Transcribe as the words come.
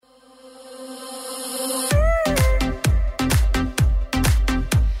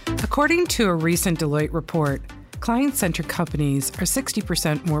According to a recent Deloitte report, client-centric companies are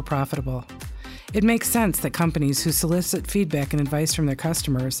 60% more profitable. It makes sense that companies who solicit feedback and advice from their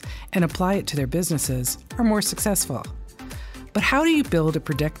customers and apply it to their businesses are more successful. But how do you build a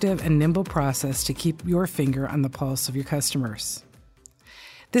predictive and nimble process to keep your finger on the pulse of your customers?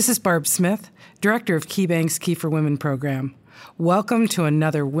 This is Barb Smith, Director of KeyBank's Key for Women program. Welcome to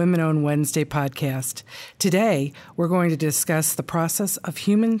another Women-Owned Wednesday podcast. Today, we're going to discuss the process of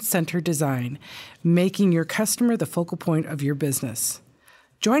human-centered design, making your customer the focal point of your business.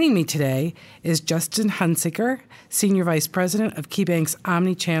 Joining me today is Justin Hunsaker, Senior Vice President of KeyBank's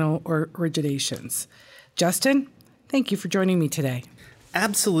omnichannel originations. Justin, thank you for joining me today.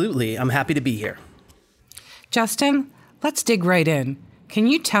 Absolutely. I'm happy to be here. Justin, let's dig right in. Can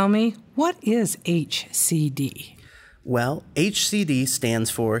you tell me, what is HCD? Well, HCD stands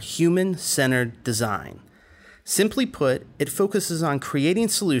for Human-Centered Design. Simply put, it focuses on creating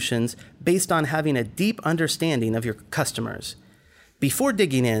solutions based on having a deep understanding of your customers. Before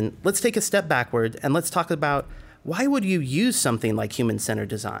digging in, let's take a step backward and let's talk about why would you use something like human-centered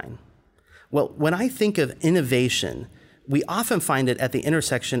design? Well, when I think of innovation, we often find it at the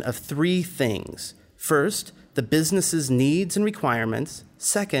intersection of three things. First, the business's needs and requirements.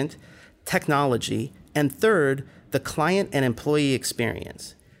 Second, technology. And third, the client and employee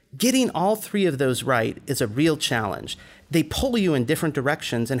experience. Getting all three of those right is a real challenge. They pull you in different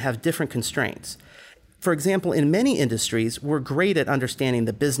directions and have different constraints. For example, in many industries, we're great at understanding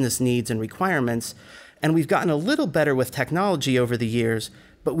the business needs and requirements, and we've gotten a little better with technology over the years,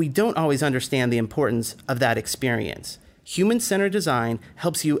 but we don't always understand the importance of that experience. Human-centered design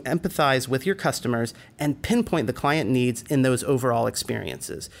helps you empathize with your customers and pinpoint the client needs in those overall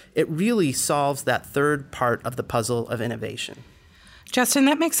experiences. It really solves that third part of the puzzle of innovation. Justin,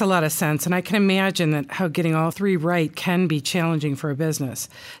 that makes a lot of sense, and I can imagine that how getting all three right can be challenging for a business.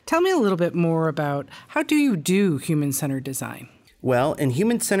 Tell me a little bit more about how do you do human-centered design? Well, in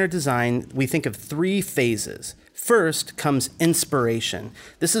human-centered design, we think of three phases. First comes inspiration.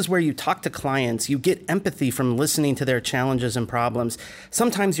 This is where you talk to clients, you get empathy from listening to their challenges and problems.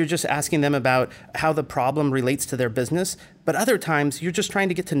 Sometimes you're just asking them about how the problem relates to their business, but other times you're just trying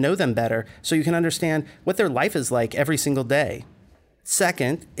to get to know them better so you can understand what their life is like every single day.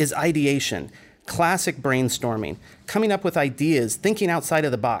 Second is ideation, classic brainstorming, coming up with ideas, thinking outside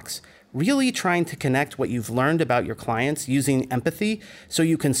of the box, really trying to connect what you've learned about your clients using empathy so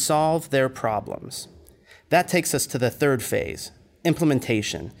you can solve their problems. That takes us to the third phase,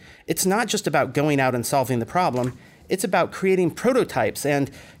 implementation. It's not just about going out and solving the problem, it's about creating prototypes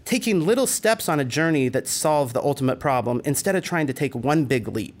and taking little steps on a journey that solve the ultimate problem instead of trying to take one big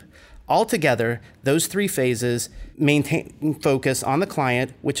leap. Altogether, those three phases maintain focus on the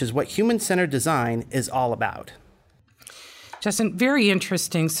client, which is what human-centered design is all about. Justin, very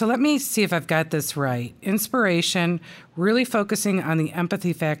interesting. So let me see if I've got this right. Inspiration, really focusing on the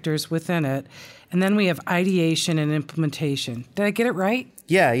empathy factors within it. And then we have ideation and implementation. Did I get it right?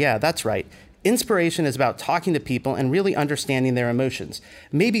 Yeah, that's right. Inspiration is about talking to people and really understanding their emotions,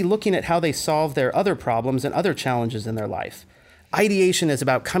 maybe looking at how they solve their other problems and other challenges in their life. Ideation is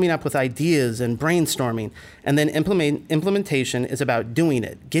about coming up with ideas and brainstorming, and then implementation is about doing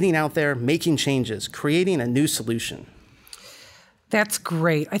it, getting out there, making changes, creating a new solution. That's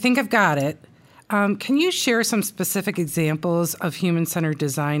great. I think I've got it. Can you share some specific examples of human-centered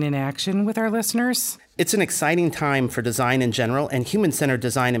design in action with our listeners? It's an exciting time for design in general and human-centered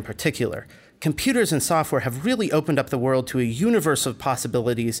design in particular. Computers and software have really opened up the world to a universe of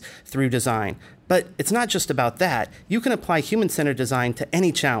possibilities through design. But it's not just about that. You can apply human-centered design to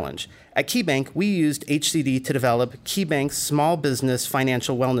any challenge. At KeyBank, we used HCD to develop KeyBank's Small Business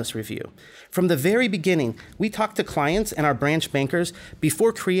Financial Wellness Review. From the very beginning, we talked to clients and our branch bankers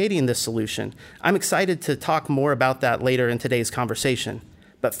before creating this solution. I'm excited to talk more about that later in today's conversation.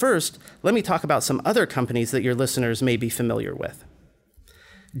 But first, let me talk about some other companies that your listeners may be familiar with.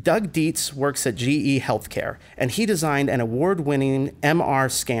 Doug Dietz works at GE Healthcare, and he designed an award-winning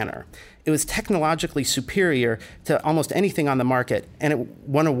MR scanner. It was technologically superior to almost anything on the market, and it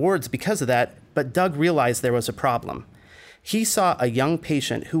won awards because of that, but Doug realized there was a problem. He saw a young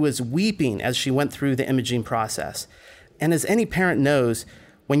patient who was weeping as she went through the imaging process. And as any parent knows,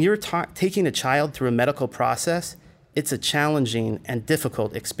 when you're taking a child through a medical process, it's a challenging and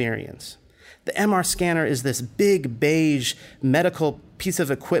difficult experience. The MR scanner is this big beige medical piece of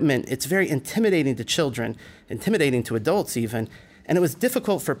equipment. It's very intimidating to children, intimidating to adults even, and it was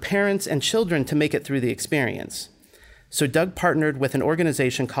difficult for parents and children to make it through the experience. So Doug partnered with an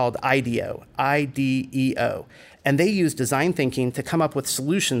organization called IDEO, I-D-E-O, and they used design thinking to come up with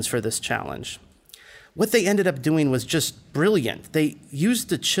solutions for this challenge. What they ended up doing was just brilliant. They used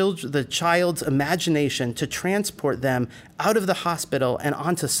the child's imagination to transport them out of the hospital and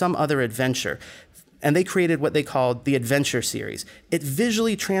onto some other adventure. And they created what they called the Adventure Series. It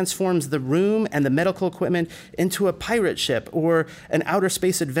visually transforms the room and the medical equipment into a pirate ship or an outer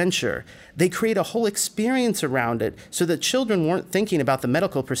space adventure. They create a whole experience around it so that children weren't thinking about the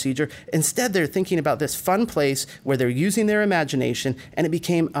medical procedure. Instead, they're thinking about this fun place where they're using their imagination, and it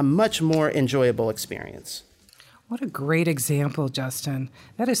became a much more enjoyable experience. What a great example, Justin.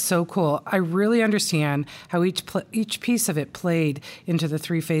 That is so cool. I really understand how each piece of it played into the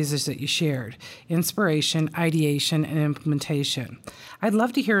three phases that you shared: inspiration, ideation, and implementation. I'd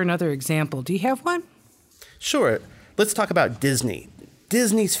love to hear another example. Do you have one? Sure. Let's talk about Disney.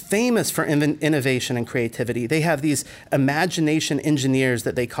 Disney's famous for innovation and creativity. They have these imagination engineers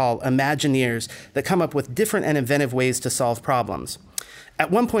that they call Imagineers that come up with different and inventive ways to solve problems. At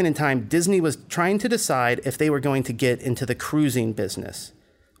one point in time, Disney was trying to decide if they were going to get into the cruising business.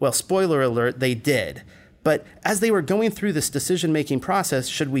 Well, spoiler alert, they did. But as they were going through this decision-making process,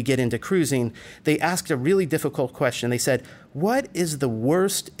 should we get into cruising, they asked a really difficult question. They said, what is the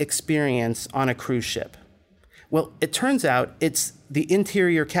worst experience on a cruise ship? Well, it turns out it's the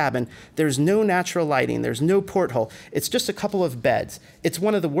interior cabin. There's no natural lighting. There's no porthole. It's just a couple of beds. It's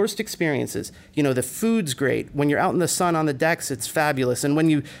one of the worst experiences. You know, the food's great. When you're out in the sun on the decks, it's fabulous. And when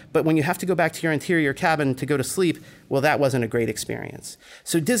you have to go back to your interior cabin to go to sleep, well, that wasn't a great experience.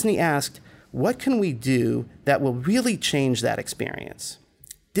 So Disney asked, what can we do that will really change that experience?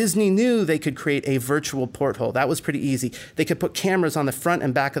 Disney knew they could create a virtual porthole. That was pretty easy. They could put cameras on the front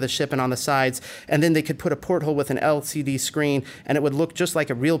and back of the ship and on the sides, and then they could put a porthole with an LCD screen, and it would look just like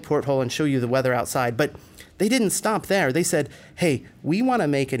a real porthole and show you the weather outside. But they didn't stop there. They said, hey, we want to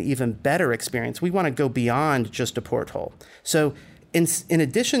make an even better experience. We want to go beyond just a porthole. So in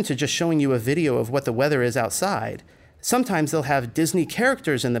addition to just showing you a video of what the weather is outside, sometimes they'll have Disney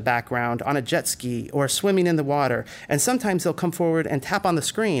characters in the background on a jet ski or swimming in the water. And sometimes they'll come forward and tap on the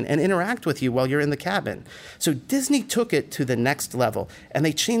screen and interact with you while you're in the cabin. So Disney took it to the next level, and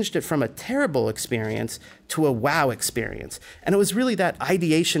they changed it from a terrible experience to a wow experience. And it was really that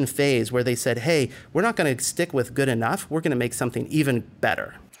ideation phase where they said, hey, we're not going to stick with good enough. We're going to make something even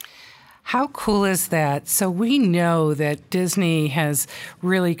better. How cool is that? So we know that Disney has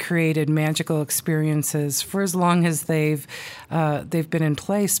really created magical experiences for as long as they've been in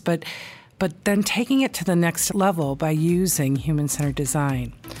place, but then taking it to the next level by using human-centered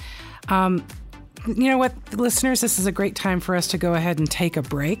design. You know what, listeners, this is a great time for us to go ahead and take a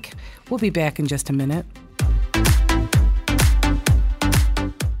break. We'll be back in just a minute.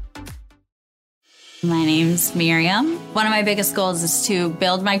 My name's Miriam. One of my biggest goals is to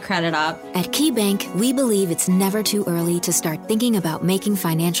build my credit up. At KeyBank, we believe it's never too early to start thinking about making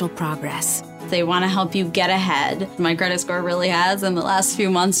financial progress. They want to help you get ahead. My credit score really has, in the last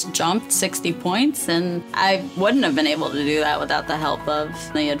few months, jumped 60 points, and I wouldn't have been able to do that without the help of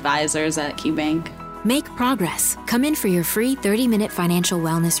the advisors at KeyBank. Make progress. Come in for your free 30-minute financial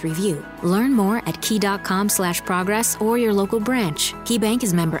wellness review. Learn more at key.com/progress or your local branch. KeyBank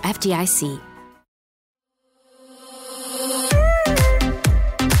is member FDIC.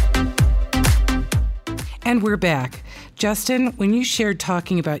 And we're back. Justin, when you shared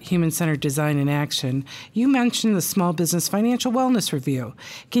talking about human-centered design in action, you mentioned the Small Business Financial Wellness Review.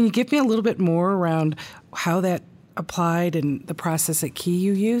 Can you give me a little bit more around how that applied and the process at Key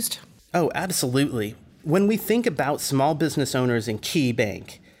you used? Oh, absolutely. When we think about small business owners in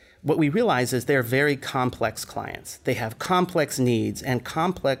KeyBank, what we realize is they're very complex clients. They have complex needs and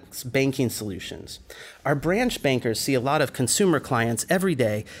complex banking solutions. Our branch bankers see a lot of consumer clients every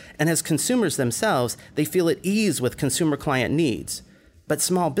day, and as consumers themselves, they feel at ease with consumer client needs. But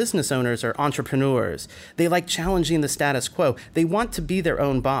small business owners are entrepreneurs. They like challenging the status quo. They want to be their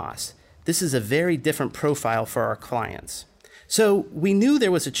own boss. This is a very different profile for our clients. So we knew there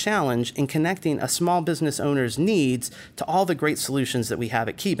was a challenge in connecting a small business owner's needs to all the great solutions that we have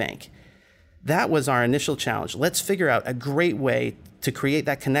at KeyBank. That was our initial challenge. Let's figure out a great way to create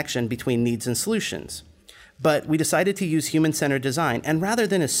that connection between needs and solutions. But we decided to use human-centered design, and rather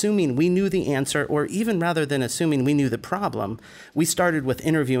than assuming we knew the answer, or even rather than assuming we knew the problem, we started with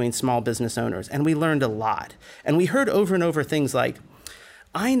interviewing small business owners, and we learned a lot. And we heard over and over things like,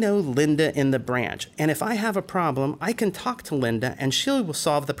 I know Linda in the branch, and if I have a problem, I can talk to Linda and she will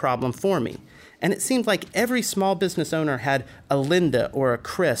solve the problem for me. And it seemed like every small business owner had a Linda or a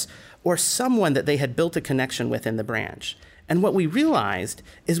Chris or someone that they had built a connection with in the branch. And what we realized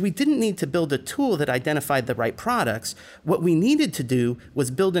is we didn't need to build a tool that identified the right products. What we needed to do was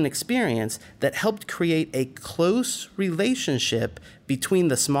build an experience that helped create a close relationship between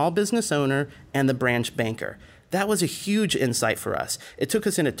the small business owner and the branch banker. That was a huge insight for us. It took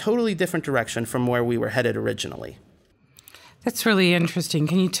us in a totally different direction from where we were headed originally. That's really interesting.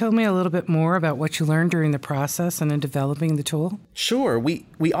 Can you tell me a little bit more about what you learned during the process and in developing the tool? Sure.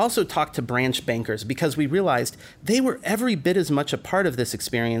 We also talked to branch bankers because we realized they were every bit as much a part of this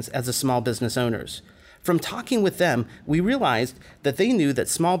experience as the small business owners. From talking with them, we realized that they knew that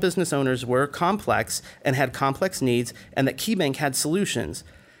small business owners were complex and had complex needs, and that KeyBank had solutions.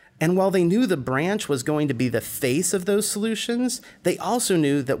 And while they knew the branch was going to be the face of those solutions, they also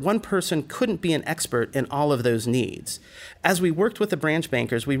knew that one person couldn't be an expert in all of those needs. As we worked with the branch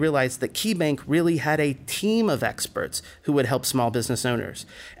bankers, we realized that KeyBank really had a team of experts who would help small business owners.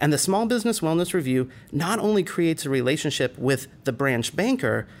 And the Small Business Wellness Review not only creates a relationship with the branch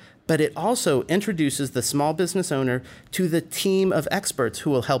banker, but it also introduces the small business owner to the team of experts who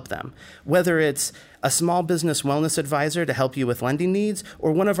will help them. Whether it's a small business wellness advisor to help you with lending needs,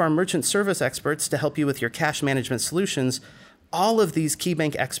 or one of our merchant service experts to help you with your cash management solutions, all of these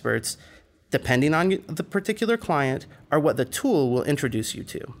KeyBank experts, depending on the particular client, are what the tool will introduce you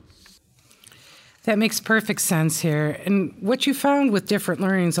to. That makes perfect sense here. And what you found with different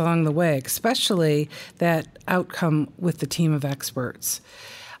learnings along the way, especially that outcome with the team of experts.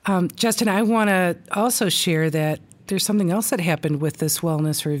 Justin, I want to also share that there's something else that happened with this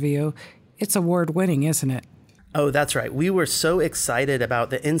wellness review. It's award-winning, isn't it? Oh, that's right. We were so excited about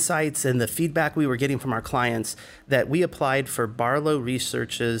the insights and the feedback we were getting from our clients that we applied for Barlow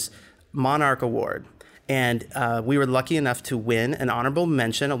Research's Monarch Award. And we were lucky enough to win an honorable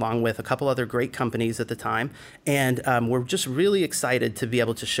mention along with a couple other great companies at the time. And we're just really excited to be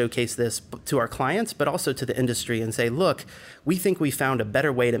able to showcase this to our clients, but also to the industry and say, look, we think we found a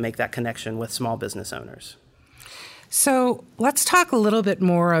better way to make that connection with small business owners. So let's talk a little bit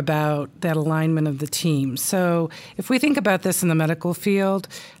more about that alignment of the team. So if we think about this in the medical field,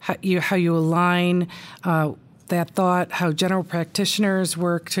 how you align that thought, how general practitioners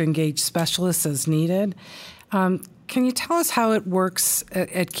work to engage specialists as needed. Can you tell us how it works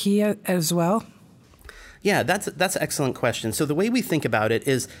at Key as well? Yeah, that's an excellent question. So the way we think about it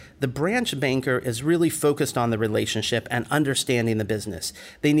is the branch banker is really focused on the relationship and understanding the business.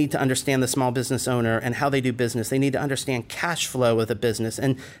 They need to understand the small business owner and how they do business. They need to understand cash flow of the business,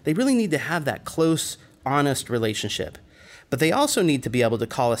 and they really need to have that close, honest relationship. But they also need to be able to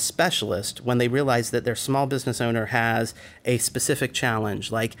call a specialist when they realize that their small business owner has a specific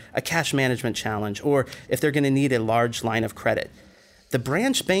challenge, like a cash management challenge, or if they're going to need a large line of credit. The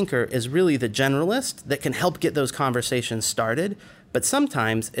branch banker is really the generalist that can help get those conversations started, but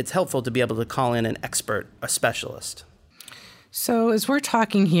sometimes it's helpful to be able to call in an expert, a specialist. So as we're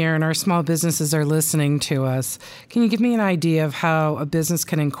talking here and our small businesses are listening to us, can you give me an idea of how a business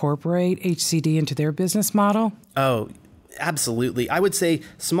can incorporate HCD into their business model? Oh, absolutely. I would say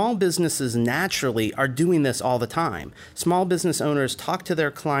small businesses naturally are doing this all the time. Small business owners talk to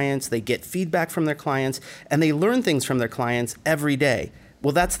their clients, they get feedback from their clients, and they learn things from their clients every day.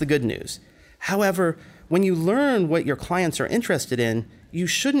 Well, that's the good news. However, when you learn what your clients are interested in, you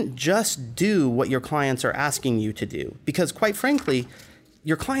shouldn't just do what your clients are asking you to do, because quite frankly,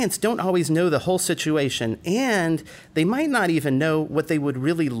 your clients don't always know the whole situation, and they might not even know what they would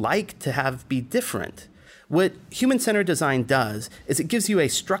really like to have be different. What human-centered design does is it gives you a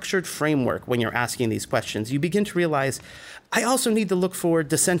structured framework when you're asking these questions. You begin to realize, I also need to look for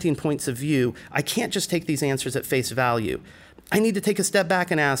dissenting points of view. I can't just take these answers at face value. I need to take a step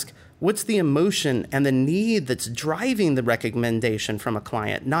back and ask, what's the emotion and the need that's driving the recommendation from a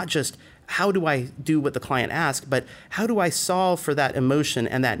client? Not just how do I do what the client asks, but how do I solve for that emotion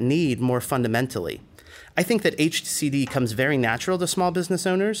and that need more fundamentally? I think that HCD comes very natural to small business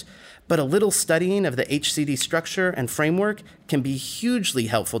owners, but a little studying of the HCD structure and framework can be hugely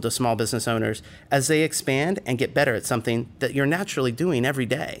helpful to small business owners as they expand and get better at something that you're naturally doing every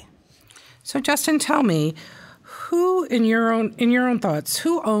day. So Justin, tell me, who in your own thoughts,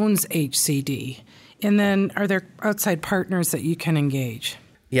 who owns HCD? And then are there outside partners that you can engage?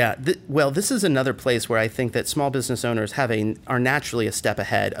 Yeah, this is another place where I think that small business owners are naturally a step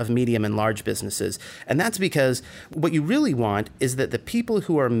ahead of medium and large businesses. And that's because what you really want is that the people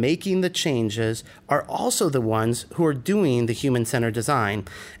who are making the changes are also the ones who are doing the human-centered design.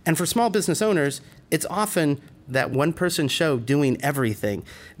 And for small business owners, it's often that one-person show doing everything.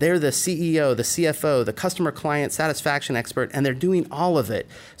 They're the CEO, the CFO, the customer client satisfaction expert, and they're doing all of it.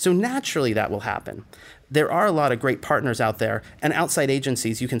 So naturally that will happen. There are a lot of great partners out there and outside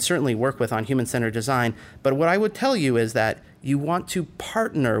agencies you can certainly work with on human-centered design. But what I would tell you is that you want to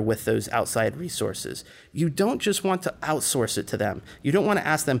partner with those outside resources. You don't just want to outsource it to them. You don't want to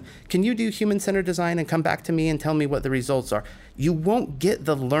ask them, can you do human-centered design and come back to me and tell me what the results are? You won't get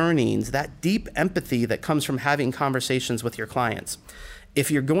the learnings, that deep empathy that comes from having conversations with your clients.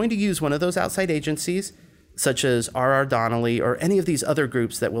 If you're going to use one of those outside agencies, such as R.R. Donnelley or any of these other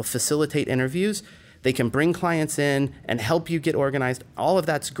groups that will facilitate interviews, they can bring clients in and help you get organized. All of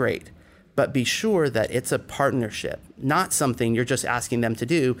that's great. But be sure that it's a partnership, not something you're just asking them to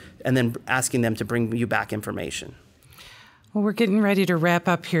do and then asking them to bring you back information. Well, we're getting ready to wrap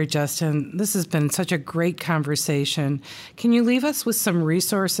up here, Justin. This has been such a great conversation. Can you leave us with some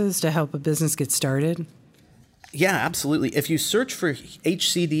resources to help a business get started? Yeah, absolutely. If you search for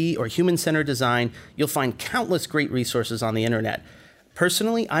HCD or human-centered design, you'll find countless great resources on the internet.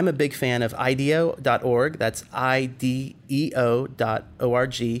 Personally, I'm a big fan of IDEO.org. That's IDEO.org.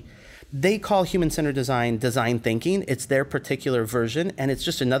 They call human-centered design design thinking. It's their particular version, and it's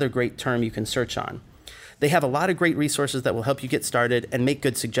just another great term you can search on. They have a lot of great resources that will help you get started and make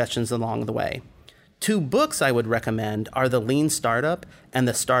good suggestions along the way. 2 books I would recommend are The Lean Startup and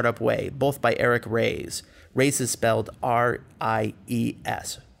The Startup Way, both by Eric Ries. Ries is spelled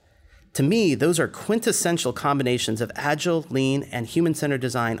R-I-E-S. To me, those are quintessential combinations of agile, lean, and human-centered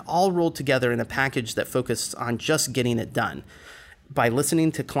design all rolled together in a package that focuses on just getting it done by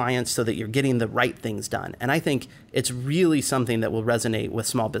listening to clients so that you're getting the right things done. And I think it's really something that will resonate with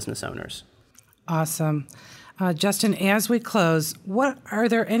small business owners. Awesome. Justin, as we close, are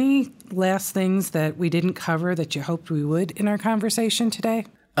there any last things that we didn't cover that you hoped we would in our conversation today?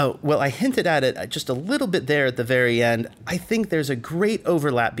 Oh, well, I hinted at it just a little bit there at the very end. I think there's a great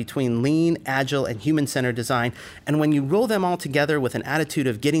overlap between lean, agile, and human-centered design. And when you roll them all together with an attitude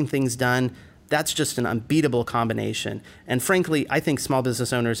of getting things done, that's just an unbeatable combination. And frankly, I think small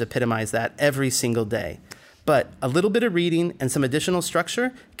business owners epitomize that every single day. But a little bit of reading and some additional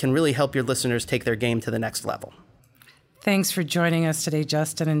structure can really help your listeners take their game to the next level. Thanks for joining us today,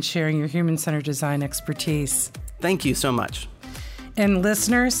 Justin, and sharing your human-centered design expertise. Thank you so much. And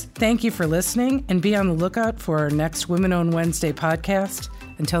listeners, thank you for listening, and be on the lookout for our next Women Own Wednesday podcast.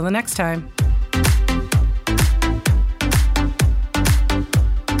 Until the next time.